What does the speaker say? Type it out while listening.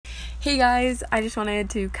Hey guys, I just wanted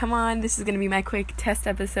to come on. This is going to be my quick test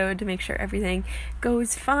episode to make sure everything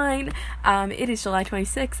goes fine. It is July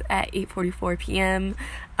 26th at 8:44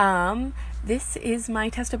 p.m. This is my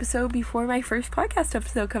test episode before my first podcast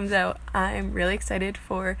episode comes out. I'm really excited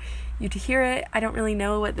for you to hear it. I don't really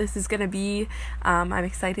know what this is going to be. I'm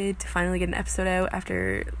excited to finally get an episode out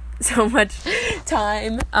after so much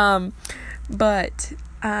time. But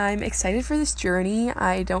I'm excited for this journey.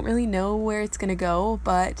 I don't really know where it's going to go,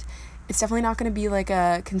 but it's definitely not going to be like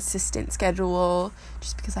a consistent schedule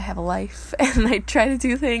just because I have a life and I try to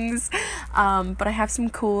do things. But I have some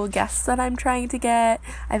cool guests that I'm trying to get.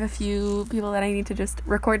 I have a few people that I need to just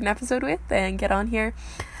record an episode with and get on here.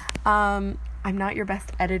 I'm not your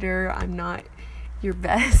best editor. I'm not your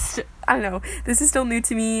best. I don't know. This is still new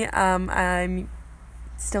to me. I'm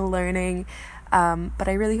still learning. But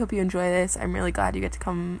I really hope you enjoy this. I'm really glad you get to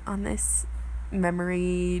come on this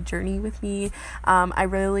memory journey with me. I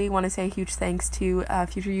really want to say a huge thanks to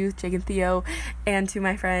Future Youth, Jake and Theo, and to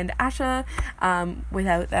my friend Asha.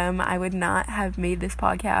 Without them, I would not have made this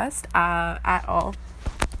podcast at all.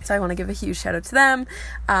 So I want to give a huge shout out to them.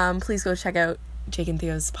 Please go check out Jake and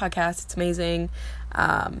Theo's podcast. It's amazing.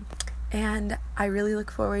 And I really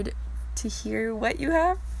look forward to hear what you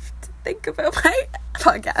have to think about my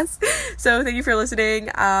podcast. So thank you for listening.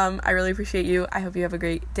 I really appreciate you. I hope you have a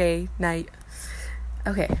great day, night.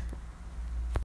 Okay.